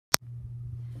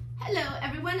Hello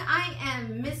everyone, I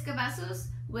am Miss Cavazos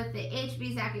with the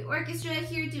HB Zachary Orchestra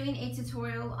here doing a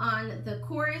tutorial on the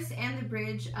chorus and the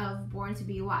bridge of Born to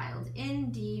Be Wild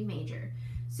in D major.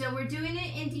 So we're doing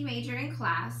it in D major in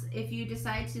class. If you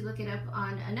decide to look it up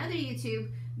on another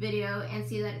YouTube video and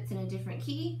see that it's in a different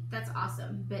key, that's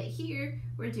awesome. But here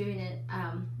we're doing it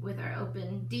with our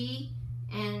open D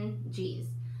and G's.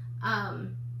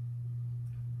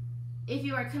 If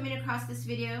you are coming across this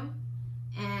video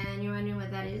and you're wondering what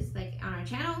that is, like on our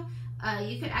channel,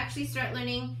 you could actually start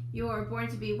learning your Born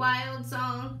to Be Wild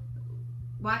song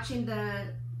watching the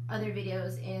other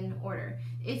videos in order.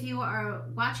 If you are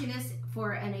watching this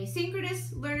for an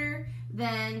asynchronous learner,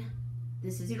 then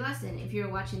this is your lesson. If you're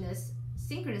watching this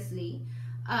synchronously,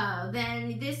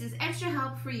 then this is extra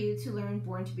help for you to learn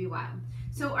Born to Be Wild.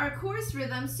 So our chorus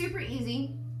rhythm, super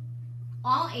easy,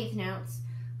 all eighth notes,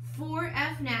 4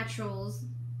 F naturals,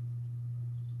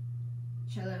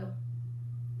 cello,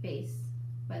 bass,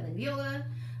 violin, viola,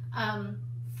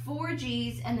 4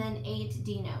 G's, and then 8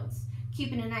 D notes.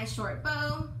 Keeping a nice short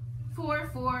bow, 4,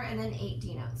 4, and then 8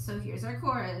 D notes. So here's our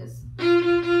chorus. So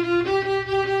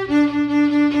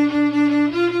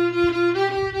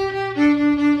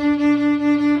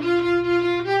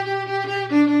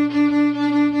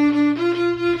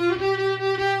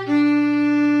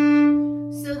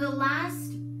the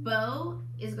last bow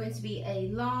is going to be a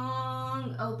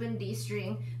long open D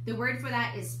string. The word for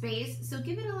that is space, so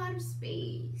give it a lot of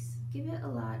space. Give it a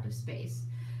lot of space.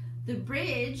 The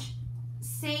bridge,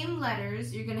 same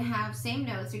letters, you're gonna have same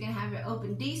notes. You're gonna have your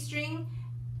open D string,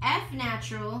 F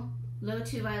natural, low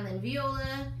 2 violin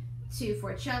viola, 2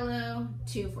 for cello,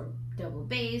 2 for double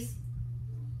bass,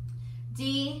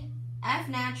 D, F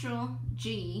natural,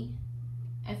 G,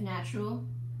 F natural,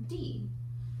 D.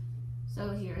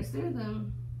 So here's the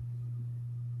rhythm.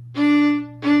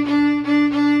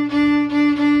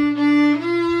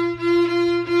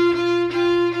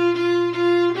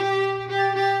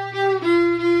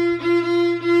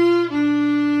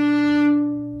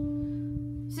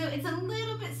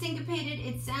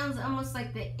 It sounds almost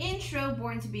like the intro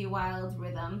Born to Be Wild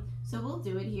rhythm. So we'll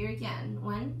do it here again.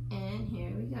 1, and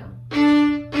here we go.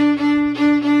 F,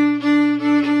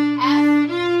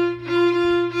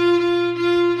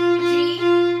 G,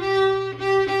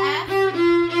 F.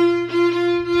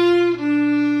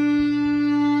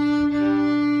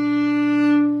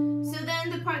 So then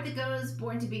the part that goes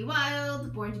Born to Be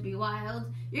Wild, Born to Be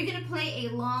Wild, you're gonna play a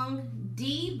long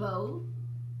D bow.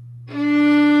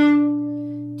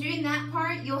 During that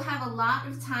part, you'll have a lot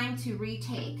of time to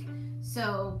retake.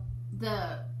 So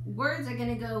the words are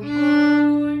gonna go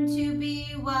Born to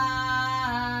Be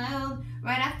Wild.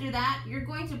 Right after that, you're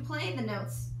going to play the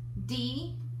notes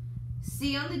D,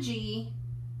 C on the G,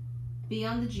 B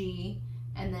on the G,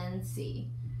 and then C.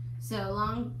 So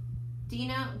long D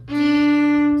note, D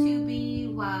to be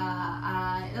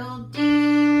wild,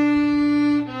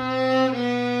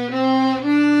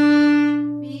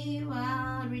 be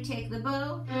wild, retake the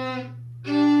bow.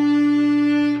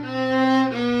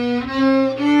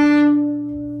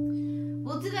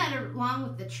 We'll do that along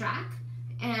with the track,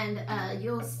 and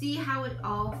you'll see how it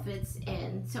all fits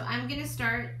in. So I'm gonna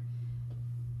start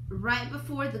right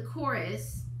before the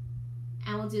chorus,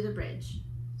 and we'll do the bridge.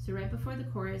 So right before the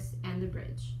chorus and the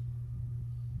bridge.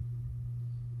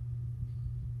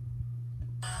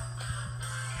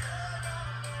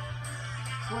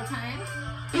 Four times.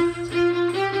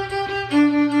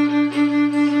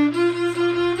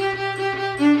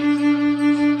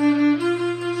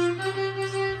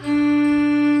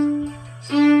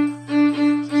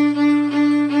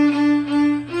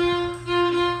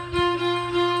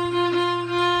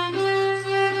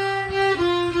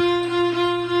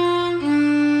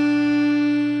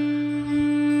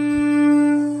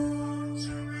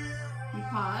 You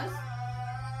pause.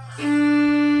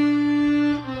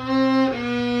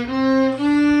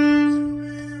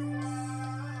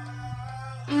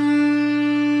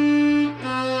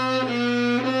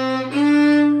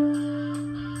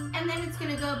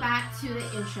 Back to the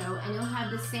intro, and you'll have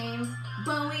the same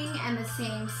bowing and the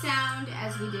same sound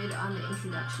as we did on the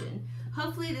introduction.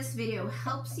 Hopefully this video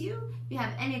helps you. If you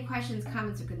have any questions,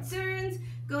 comments, or concerns,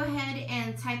 go ahead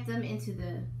and type them into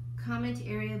the comment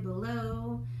area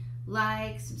below.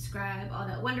 Like, subscribe, all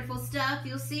that wonderful stuff.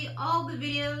 You'll see all the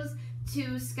videos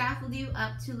to scaffold you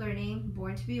up to learning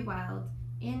Born to Be Wild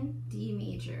in D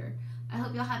major. I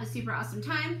hope you'll have a super awesome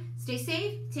time. Stay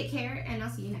safe, take care, and I'll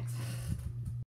see you next time.